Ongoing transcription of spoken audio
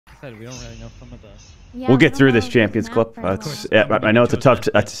said, we don't really know some of the. Yeah, we'll get through this Champions Club. I know it's a tough.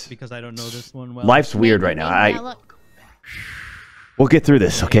 That's because I don't know this one well. Life's weird right now. We'll get through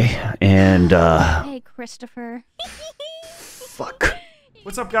this, okay? And Hey, Christopher. Fuck.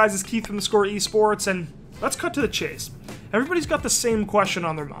 What's up, guys? It's Keith from theScore Esports, and let's cut to the chase. Everybody's got the same question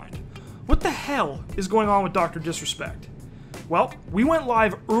on their mind. What the hell is going on with DrDisRespect? Well, we went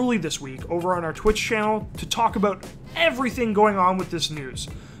live early this week over on our Twitch channel to talk about everything going on with this news.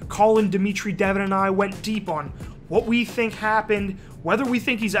 Colin, Dimitri, Devin, and I went deep on what we think happened, whether we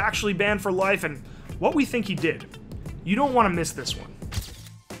think he's actually banned for life, and what we think he did. You don't want to miss this one.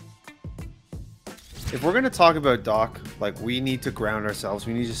 If we're going to talk about Doc, like, we need to ground ourselves.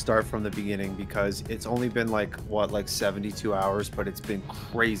 We need to start from the beginning because it's only been like 72 hours, but it's been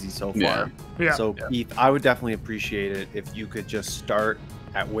crazy so far. Yeah. So Keith, I would definitely appreciate it if you could just start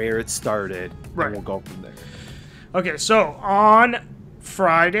at where it started, right, and we'll go from there. Okay, so on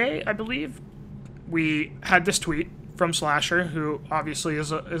Friday, I believe, we had this tweet from Slasher, who obviously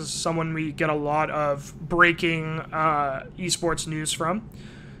is someone we get a lot of breaking esports news from.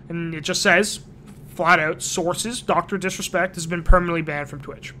 And it just says, flat out, sources, DrDisRespect has been permanently banned from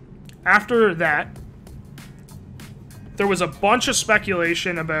Twitch. After that, there was a bunch of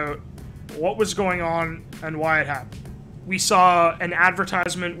speculation about what was going on and why it happened. We saw an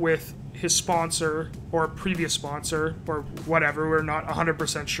advertisement with his sponsor, or previous sponsor, or whatever, we're not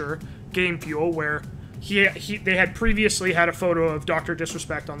 100% sure, Game Fuel, where they had previously had a photo of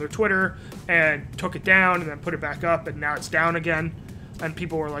DrDisRespect on their Twitter and took it down and then put it back up, and now it's down again. And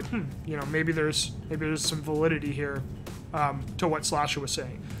people were like, you know, maybe there's some validity here to what Slasher was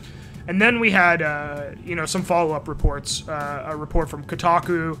saying. And then we had, you know, some follow-up reports. A report from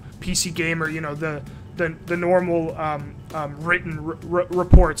Kotaku, PC Gamer, you know, the normal written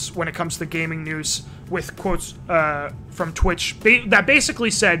reports when it comes to gaming news, with quotes from Twitch that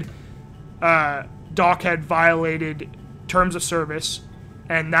basically said Doc had violated terms of service,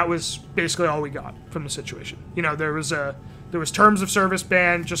 and that was basically all we got from the situation. You know, there was terms of service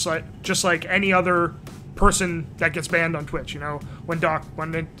ban, just like any other person that gets banned on Twitch. You know, when Doc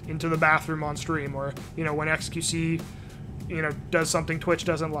went into the bathroom on stream, or, you know, when XQC, you know, does something Twitch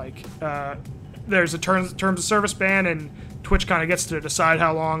doesn't like. There's a terms of service ban, and Twitch kind of gets to decide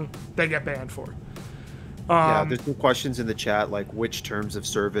how long they get banned for. Yeah, there's some questions in the chat, like which terms of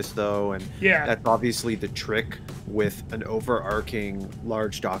service, though, and yeah, that's obviously the trick with an overarching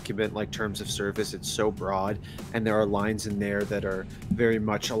large document like terms of service. It's so broad, and there are lines in there that are very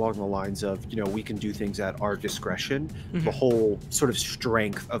much along the lines of, you know, we can do things at our discretion. Mm-hmm. The whole sort of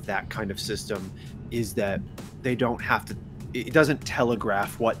strength of that kind of system is that they don't have to, it doesn't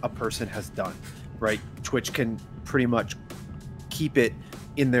telegraph what a person has done, right? Twitch can pretty much keep it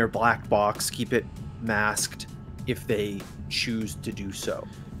in their black box, keep it masked if they choose to do so.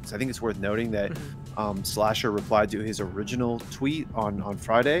 So I think it's worth noting that Slasher replied to his original tweet on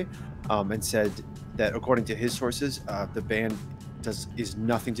Friday and said that according to his sources, the ban is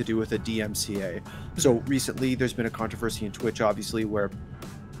nothing to do with a DMCA. So recently there's been a controversy in Twitch, obviously, where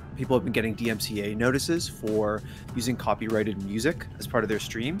people have been getting DMCA notices for using copyrighted music as part of their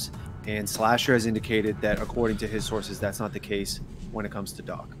streams, and Slasher has indicated that according to his sources, that's not the case when it comes to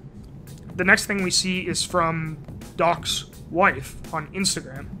Doc. The next thing we see is from Doc's wife on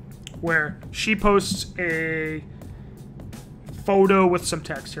Instagram, where she posts a photo with some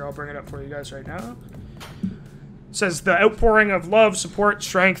text. Here, I'll bring it up for you guys right now. It says, the outpouring of love, support,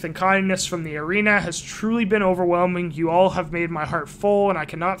 strength, and kindness from the arena has truly been overwhelming. You all have made my heart full, and I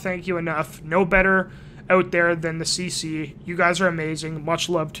cannot thank you enough. No better out there than the CC. You guys are amazing. Much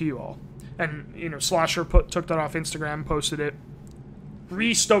love to you all. And, you know, Slasher took that off Instagram, posted it.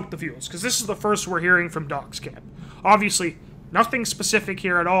 Re-stoked the views, because this is the first we're hearing from Doc's camp. Obviously, nothing specific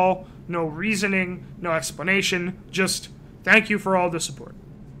here at all, no reasoning, no explanation, just thank you for all the support.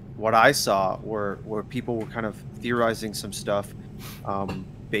 What I saw were people were kind of theorizing some stuff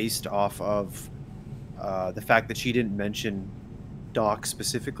based off of the fact that she didn't mention Doc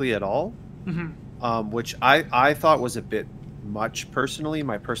specifically at all, which I thought was a bit much personally.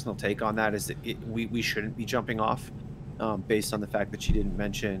 My personal take on that is that we shouldn't be jumping off based on the fact that she didn't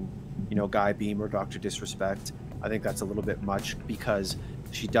mention, you know, Guy Beam or DrDisRespect. I think that's a little bit much, because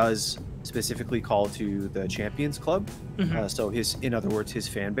she does specifically call to the Champions Club. So in other words, his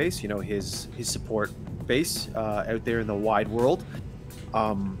fan base, you know, his support base out there in the wide world.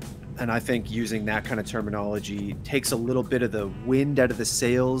 And I think using that kind of terminology takes a little bit of the wind out of the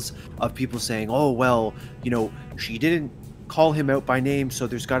sails of people saying, oh, well, you know, she didn't call him out by name, so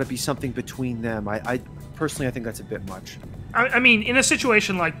there's got to be something between them. I personally, I think that's a bit much. I mean, in a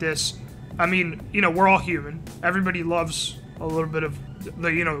situation like this, I mean, you know, we're all human. Everybody loves a little bit of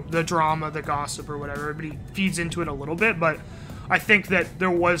the drama, the gossip, or whatever. Everybody feeds into it a little bit, but I think that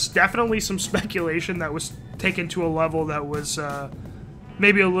there was definitely some speculation that was taken to a level that was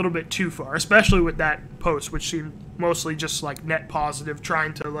maybe a little bit too far, especially with that post, which seemed mostly just like net positive,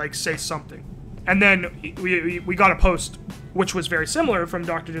 trying to like say something. And then we got a post which was very similar from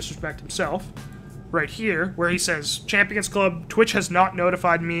DrDisRespect himself, right here, where he says, Champions Club, Twitch has not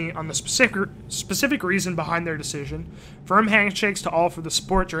notified me on the specific reason behind their decision. Firm handshakes to all for the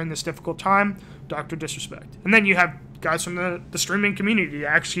support during this difficult time. DrDisRespect. And then you have guys from the streaming community,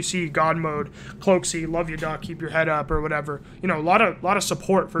 XQC, God Mode, Cloaksy, love you, Doc, keep your head up, or whatever. You know, a lot of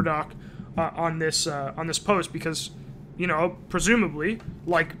support for Doc on this post, because, you know, presumably,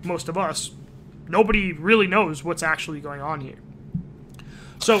 like most of us, nobody really knows what's actually going on here.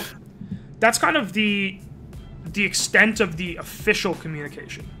 So that's kind of the extent of the official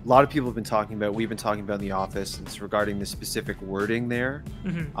communication. A lot of people have been talking about, we've been talking about in the office, it's regarding the specific wording there.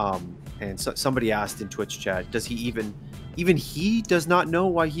 And so somebody asked in Twitch chat, does he even he does not know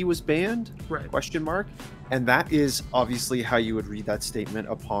why he was banned? Right. Question mark. And that is obviously how you would read that statement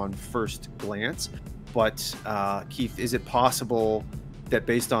upon first glance. But Keith, is it possible that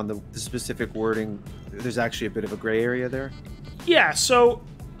based on the specific wording, there's actually a bit of a gray area there? Yeah, so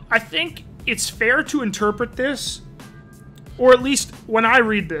I think it's fair to interpret this, or at least when I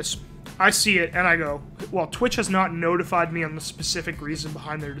read this, I see it and I go, well, Twitch has not notified me on the specific reason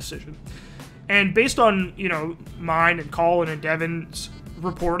behind their decision. And based on, you know, mine and Colin and Devin's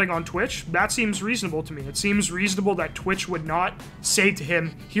reporting on Twitch, that seems reasonable to me. It seems reasonable that Twitch would not say to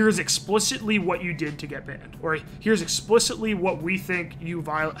him, here's explicitly what you did to get banned, or here's explicitly what we think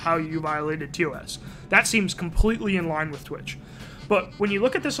how you violated TOS. That seems completely in line with Twitch. But when you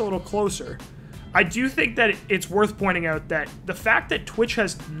look at this a little closer, I do think that it's worth pointing out that the fact that Twitch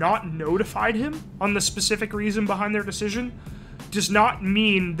has not notified him on the specific reason behind their decision does not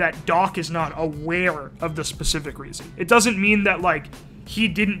mean that Doc is not aware of the specific reason. It doesn't mean that, like, he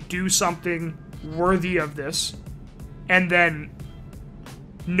didn't do something worthy of this and then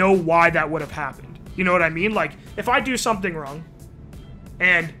know why that would have happened. You know what I mean? Like, if I do something wrong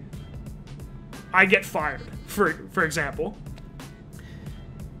and I get fired, for example,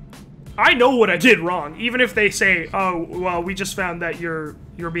 I know what I did wrong, even if they say, oh, well, we just found that your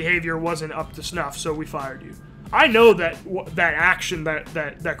behavior wasn't up to snuff, so we fired you. I know that action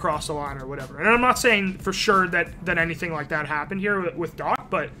that crossed the line or whatever. And I'm not saying for sure that anything like that happened here with Doc,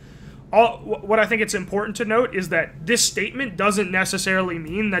 but what I think it's important to note is that this statement doesn't necessarily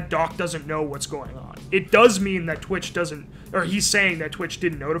mean that Doc doesn't know what's going on. It does mean that Twitch doesn't, or he's saying that Twitch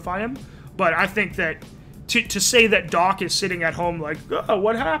didn't notify him, but I think that to say that Doc is sitting at home like, oh,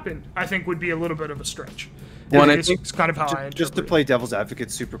 what happened, I think would be a little bit of a stretch. Well, it's kind of how I interpret it. Just to play devil's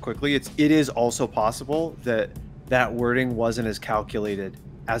advocate super quickly, it is also possible that wording wasn't as calculated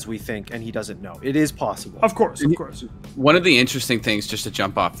as we think, and he doesn't know. It is possible. Of course. One of the interesting things, just to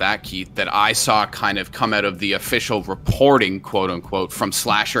jump off that, Keith, that I saw kind of come out of the official reporting, quote unquote, from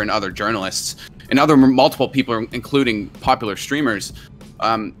Slasher and other journalists and other multiple people, including popular streamers,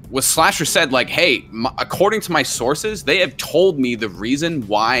 was Slasher said, like, hey, according to my sources, they have told me the reason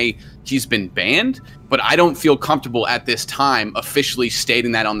why he's been banned, but I don't feel comfortable at this time officially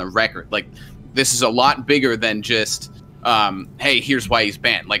stating that on the record. Like, this is a lot bigger than just, hey, here's why he's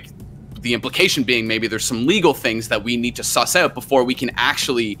banned. Like, the implication being maybe there's some legal things that we need to suss out before we can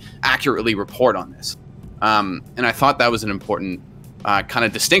actually accurately report on this. And I thought that was an important kind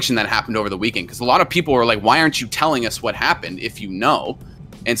of distinction that happened over the weekend, because a lot of people were like, why aren't you telling us what happened if you know?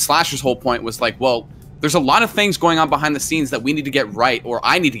 And Slasher's whole point was like, well, there's a lot of things going on behind the scenes that we need to get right, or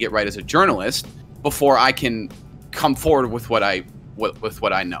I need to get right as a journalist before I can come forward with what I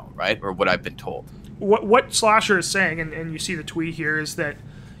know, right? Or what I've been told. What Slasher is saying, and you see the tweet here, is that,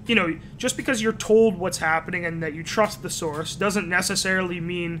 you know, just because you're told what's happening and that you trust the source doesn't necessarily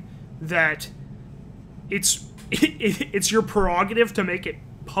mean that it's your prerogative to make it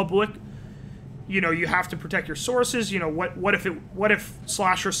public. You know, you have to protect your sources. You know, what if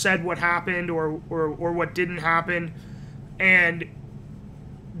Slasher said what happened or what didn't happen, and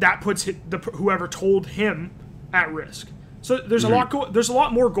that puts whoever told him at risk. So there's a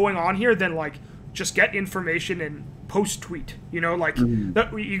lot more going on here than, like, just get information and post tweet. You know, like,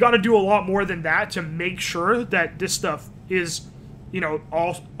 you got to do a lot more than that to make sure that this stuff is, you know,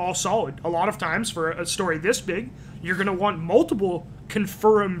 all solid. A lot of times for a story this big, you're going to want multiple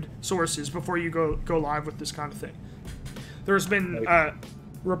confirmed sources before you go live with this kind of thing. There's been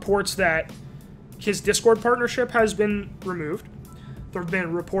reports that his Discord partnership has been removed. There have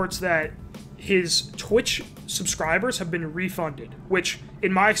been reports that his Twitch subscribers have been refunded, which,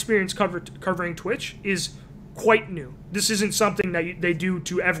 in my experience covering Twitch, is quite new. This isn't something that they do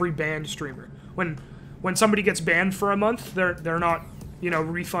to every banned streamer. When somebody gets banned for a month, they're not,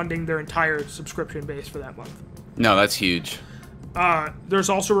 refunding their entire subscription base for that month. No, that's huge. There's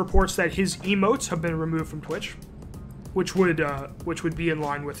also reports that his emotes have been removed from Twitch, which would be in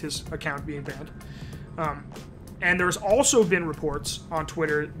line with his account being banned. And there's also been reports on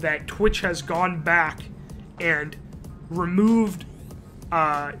Twitter that Twitch has gone back and removed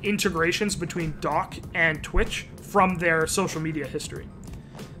integrations between Doc and Twitch from their social media history.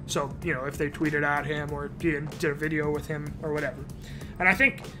 So, if they tweeted at him or did a video with him or whatever. And I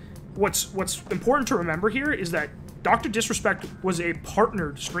think what's important to remember here is that DrDisRespect was a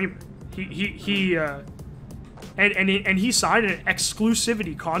partnered streamer. He signed an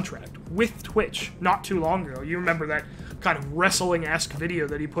exclusivity contract with Twitch not too long ago. You remember that kind of wrestling-esque video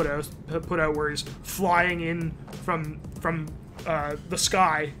that he put out where he's flying in from the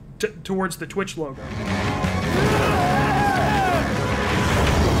sky towards the Twitch logo.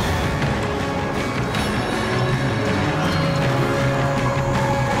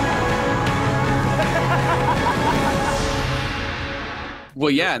 Well,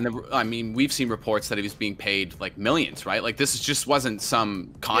 yeah, and we've seen reports that he was being paid like millions, right? Like this just wasn't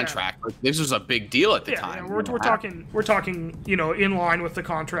some contract. Yeah. Like, this was a big deal at the time. Yeah, we're talking, in line with the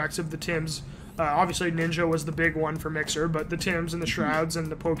contracts of the Tims. Obviously, Ninja was the big one for Mixer, but the Tims and the Shrouds and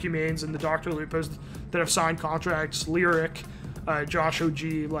the Pokemanes and the Dr. Lupas that have signed contracts, Lyric, Josh OG,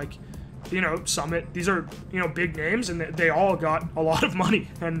 Summit. These are, big names, and they all got a lot of money,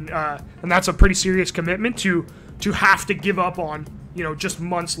 and that's a pretty serious commitment to have to give up on, just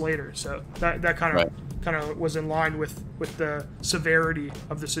months later. So that kind of was in line with the severity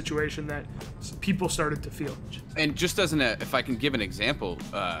of the situation that people started to feel. And just if I can give an example,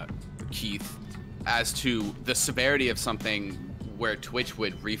 Keith, as to the severity of something where Twitch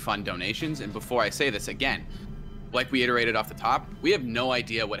would refund donations. And before I say this again, like we iterated off the top, we have no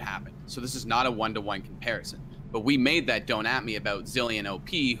idea what happened. So this is not a one-to-one comparison. But we made that don't at me about Zillion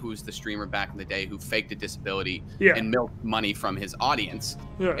OP, who's the streamer back in the day who faked a disability and milked money from his audience.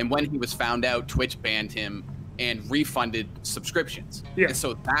 Yeah. And when he was found out, Twitch banned him and refunded subsubscriptions. Yeah. And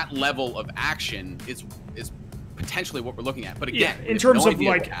so that level of action is potentially what we're looking at. But again, in terms of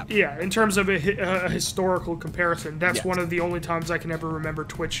in terms of a historical comparison, that's one of the only times I can ever remember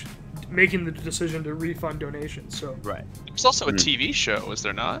Twitch making the decision to refund donations. So there's also a TV show, was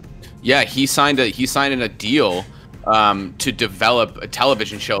there not? Yeah, he signed a deal to develop a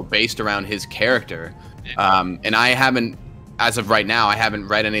television show based around his character. And I haven't, as of right now, I haven't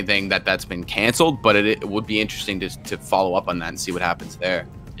read anything that's been canceled, but it would be interesting to follow up on that and see what happens there.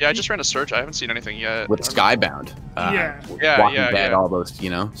 Yeah, I just ran a search. I haven't seen anything yet. With Skybound. Walking Dead, all those,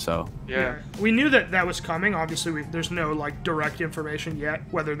 so. Yeah. We knew that was coming. Obviously, there's no, direct information yet,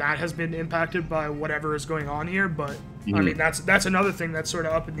 whether that has been impacted by whatever is going on here. But, that's another thing that's sort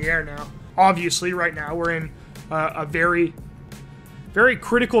of up in the air now. Obviously, right now, we're in a very, very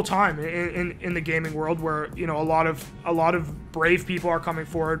critical time in the gaming world where, a lot of brave people are coming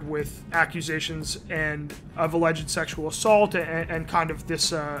forward with accusations of alleged sexual assault and kind of this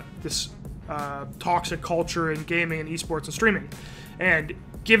toxic culture in gaming and esports and streaming. And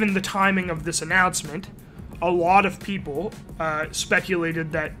given the timing of this announcement, a lot of people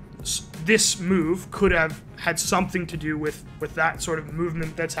speculated that this move could have had something to do with that sort of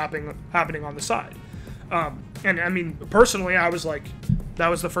movement that's happening on the side. And personally, I was like, that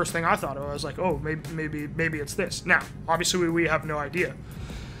was the first thing I thought of. I was like, oh, maybe it's this. Now, obviously, we have no idea.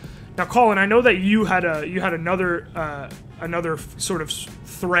 Now, Colin, I know that you had another sort of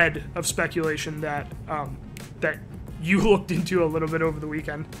thread of speculation that you looked into a little bit over the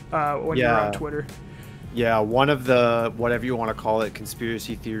weekend when you were on Twitter. Yeah, one of the, whatever you want to call it,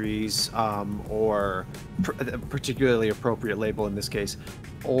 conspiracy theories, or particularly appropriate label in this case,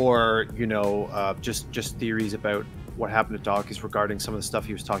 or, just theories about what happened to Doc is regarding some of the stuff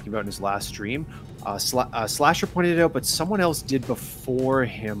he was talking about in his last stream. Slasher pointed it out, but someone else did before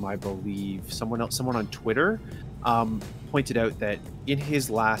him, I believe. Someone on Twitter pointed out that in his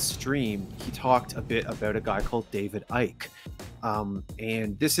last stream, he talked a bit about a guy called David Icke.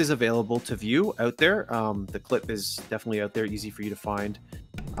 And this is available to view out there. The clip is definitely out there, easy for you to find.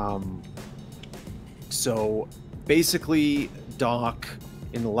 So basically, Doc,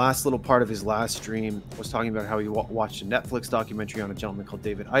 in the last little part of his last stream, was talking about how he watched a Netflix documentary on a gentleman called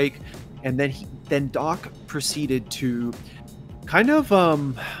David Icke, and then Doc proceeded to kind of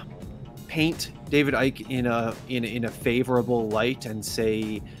paint David Icke in a favorable light and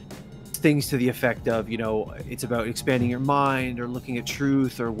say things to the effect of, you know, it's about expanding your mind or looking at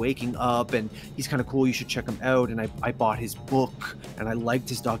truth or waking up, and he's kind of cool, you should check him out. And I bought his book and I liked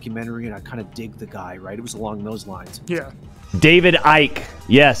his documentary and I kind of dig the guy, right? It was along those lines. Yeah. David Icke.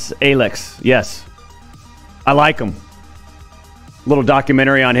 Yes. Alex. Yes. I like him. Little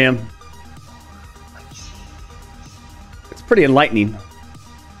documentary on him. It's pretty enlightening.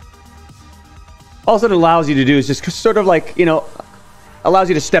 All it allows you to do is just sort of like, you know, allows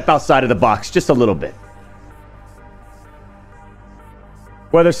you to step outside of the box just a little bit.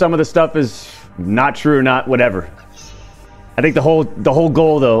 Whether some of the stuff is not true or not, whatever. I think the whole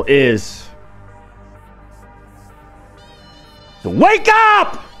goal though is to wake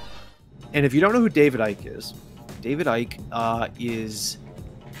up. And if you don't know who David Icke is, David Icke is,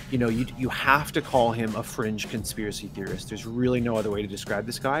 you know, you have to call him a fringe conspiracy theorist. There's really no other way to describe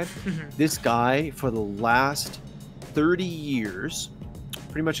this guy. This guy, for the last 30 years,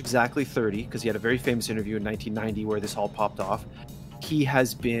 pretty much exactly 30, because he had a very famous interview in 1990 where this all popped off, he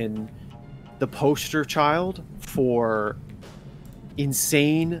has been the poster child for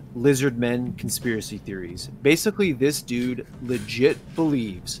insane lizard men conspiracy theories. Basically, this dude legit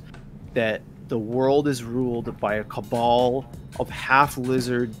believes that the world is ruled by a cabal of half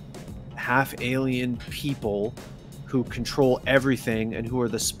lizard, half alien people who control everything and who are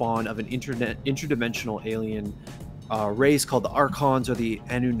the spawn of an interdimensional alien race called the Archons or the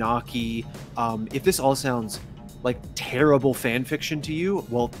Anunnaki. If this all sounds like terrible fan fiction to you,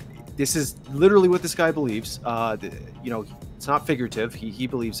 well, this is literally what this guy believes. You know, it's not figurative. He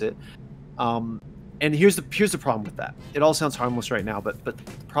believes it. And here's the problem with that. It all sounds harmless right now, but the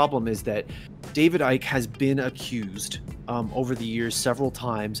problem is that David Icke has been accused over the years several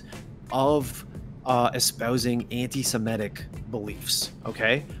times of espousing anti-Semitic beliefs,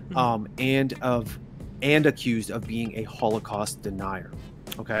 okay, and accused of being a Holocaust denier,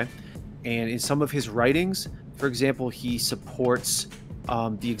 okay. And in some of his writings, for example, he supports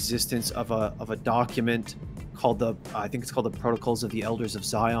the existence of a document called I think it's called the Protocols of the Elders of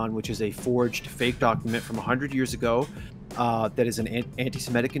Zion, which is a forged fake document from 100 years ago that is an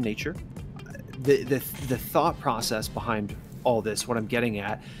anti-Semitic in nature. The thought process behind all this, what I'm getting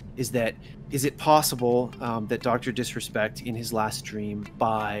at, is it possible that DrDisRespect in his last stream,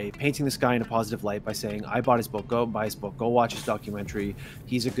 by painting this guy in a positive light, by saying, I bought his book, go buy his book, go watch his documentary,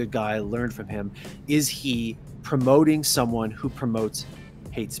 he's a good guy, learn from him, is he promoting someone who promotes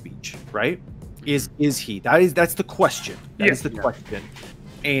hate speech, right? Is he? That's the question. That is the question.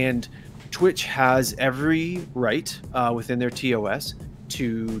 And Twitch has every right within their TOS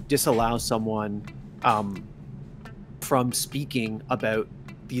to disallow someone from speaking about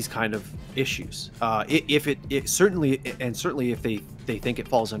these kind of issues. If it certainly if they think it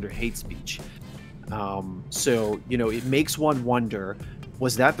falls under hate speech. So, you know, it makes one wonder,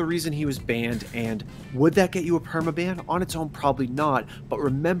 was that the reason he was banned? And would that get you a permaban? On its own, probably not. But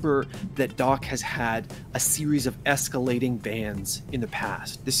remember that Doc has had a series of escalating bans in the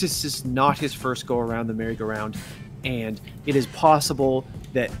past. This is just not his first go around the merry-go-round. And it is possible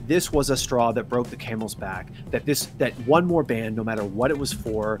that this was a straw that broke the camel's back, that one more ban, no matter what it was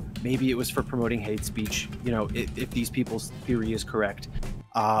for, maybe it was for promoting hate speech, you know, if these people's theory is correct,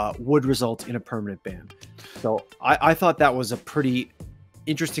 would result in a permanent ban. So I thought that was a pretty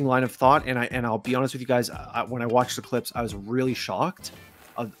interesting line of thought, and I'll be honest with you guys, when I watched the clips, I was really shocked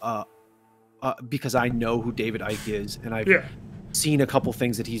because I know who David Icke is, and I've seen a couple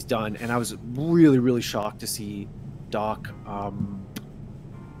things that he's done, and I was really shocked to see Doc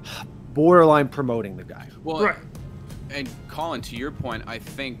borderline promoting the guy. Well, and Colin, to your point, I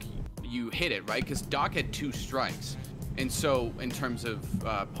think you hit it, right? Because Doc had 2 strikes, and so in terms of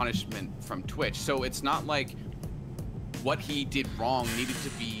punishment from Twitch, so it's not like what he did wrong needed to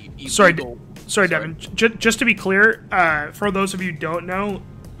be illegal. Sorry, Devin. Just to be clear, for those of you who don't know,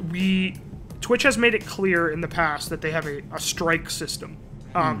 Twitch has made it clear in the past that they have a strike system,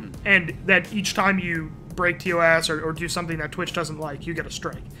 and that each time you break TOS or do something that Twitch doesn't like, you get a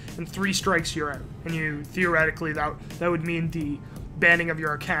strike. And 3 strikes, you're out. And you theoretically that would mean the banning of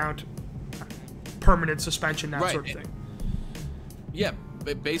your account, permanent suspension, that sort of thing. Yeah.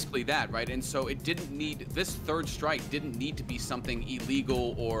 Basically that, right? And so it didn't need, this 3rd strike didn't need to be something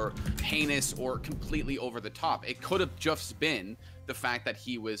illegal or heinous or completely over the top. It could have just been the fact that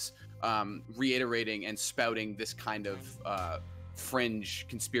he was reiterating and spouting this kind of fringe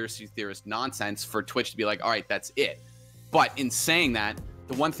conspiracy theorist nonsense for Twitch to be like, all right, that's it. But in saying that,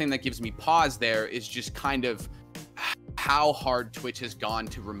 the one thing that gives me pause there is just kind of how hard Twitch has gone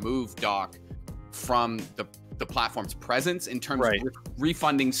to remove Doc from the platform's presence in terms of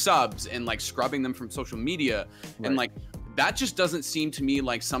refunding subs and like scrubbing them from social media. And like that just doesn't seem to me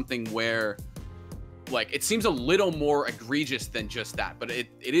like something where, like, it seems a little more egregious than just that. But it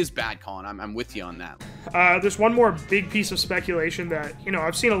is bad, Colin. I'm with you on that. There's one more big piece of speculation that, you know,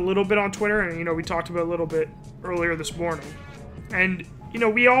 I've seen a little bit on Twitter, and, you know, we talked about a little bit earlier this morning. And, you know,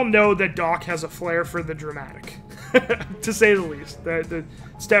 we all know that Doc has a flair for the dramatic, to say the least.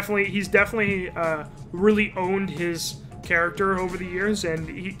 He's definitely really owned his character over the years,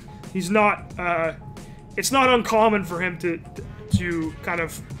 and he's not. It's not uncommon for him to kind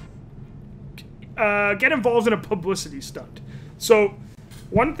of get involved in a publicity stunt. So,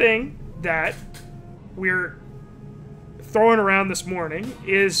 one thing that we're throwing around this morning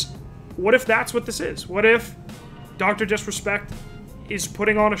is, what if that's what this is? What if DrDisRespect is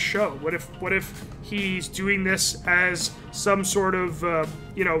putting on a show? What if he's doing this as some sort of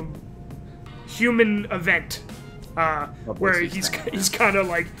human event, where he's kind of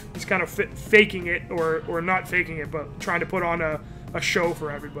faking it, or not faking it, but trying to put on a show for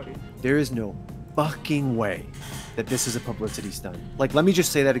everybody. There is no fucking way that this is a publicity stunt. Like, let me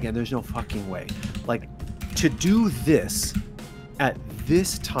just say that again. There's no fucking way. Like, to do this at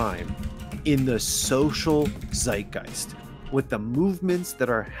this time in the social zeitgeist, with the movements that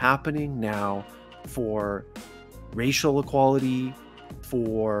are happening now for racial equality,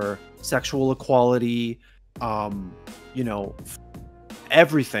 for sexual equality,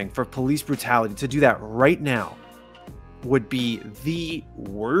 everything, for police brutality, to do that right now would be the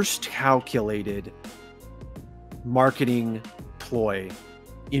worst calculated marketing ploy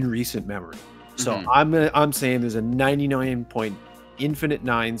in recent memory. So I'm saying there's a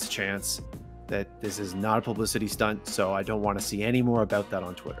 99.9 chance that this is not a publicity stunt, so I don't want to see any more about that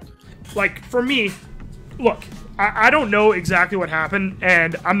on Twitter. Like, for me, look, I don't know exactly what happened,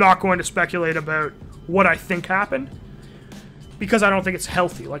 and I'm not going to speculate about what I think happened, because I don't think it's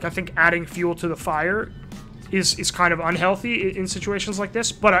healthy. Like, I think adding fuel to the fire is kind of unhealthy in situations like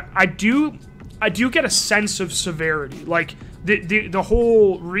this, but I do get a sense of severity. Like, the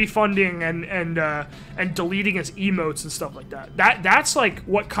whole refunding and deleting his emotes and stuff like that. That's like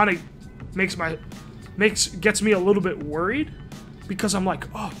what kind of gets me a little bit worried, because I'm like,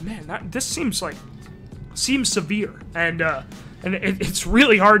 oh man, this seems severe, and it's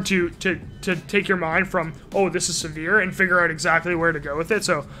really hard to take your mind from, oh, this is severe, and figure out exactly where to go with it.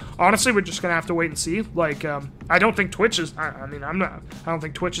 So honestly, we're just gonna have to wait and see. Like, I don't think Twitch is. I don't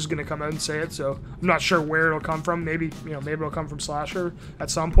think Twitch is gonna come out and say it. So I'm not sure where it'll come from. Maybe it'll come from Slasher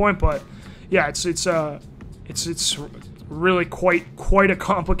at some point. But yeah, it's really quite a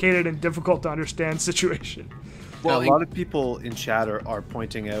complicated and difficult to understand situation. Well, a lot of people in chat are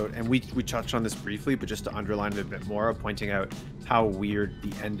pointing out, and we touched on this briefly, but just to underline it a bit more, pointing out how weird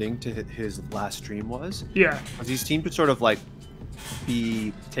the ending to his last stream was. Yeah. He seemed to sort of like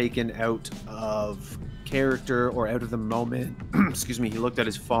be taken out of character or out of the moment. Excuse me. He looked at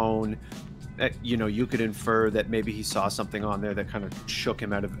his phone. You could infer that maybe he saw something on there that kind of shook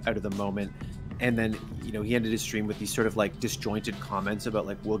him out of the moment. And then, he ended his stream with these sort of like disjointed comments about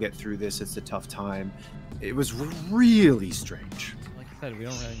like, we'll get through this. It's a tough time. It was really strange. Like I said, we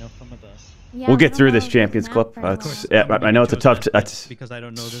don't really know some of the... Yeah, we'll get through this Champions Clip. I know it's a tough... because I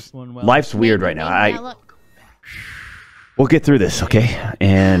don't know this one well. Life's weird right now. We'll get through this, okay?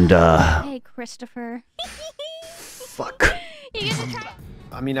 And, Hey, Christopher. Fuck.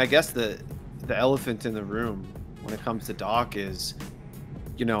 I mean, I guess the elephant in the room when it comes to Doc is,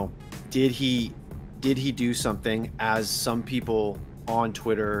 did he do something, as some people on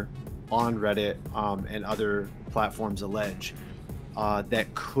Twitter, on Reddit, and other platforms allege, that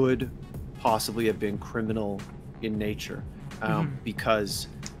could possibly have been criminal in nature? Because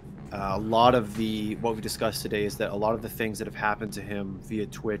a lot of what we discussed today is that a lot of the things that have happened to him via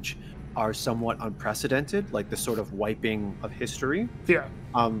Twitch are somewhat unprecedented, like the sort of wiping of history. Yeah.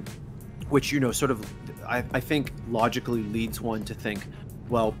 Which, sort of, I think logically leads one to think,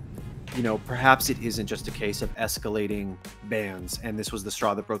 well, perhaps it isn't just a case of escalating bans, and this was the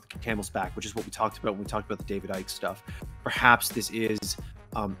straw that broke the camel's back, which is what we talked about when we talked about the David Icke stuff. Perhaps this is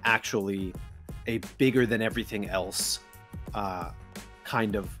actually a bigger than everything else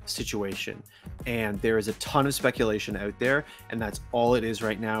kind of situation. And there is a ton of speculation out there, and that's all it is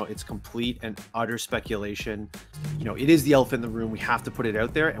right now. It's complete and utter speculation. It is the elephant in the room. We have to put it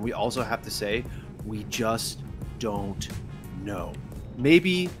out there, and we also have to say, we just don't know.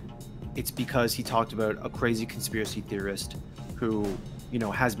 Maybe it's because he talked about a crazy conspiracy theorist who,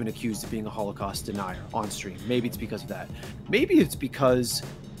 has been accused of being a Holocaust denier on stream. Maybe it's because of that. Maybe it's because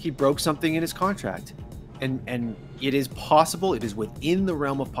he broke something in his contract. And it is possible, it is within the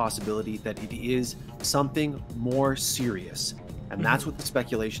realm of possibility that it is something more serious And that's what the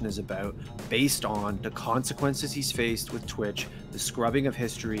speculation is about, based on the consequences he's faced with Twitch, the scrubbing of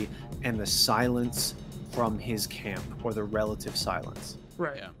history, and the silence from his camp, or the relative silence.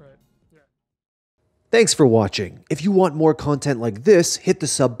 Right. Yeah. Right. Yeah. Thanks for watching. If you want more content like this, hit the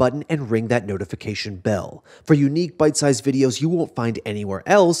sub button and ring that notification bell. For unique bite-sized videos you won't find anywhere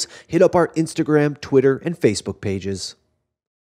else, hit up our Instagram, Twitter, and Facebook pages.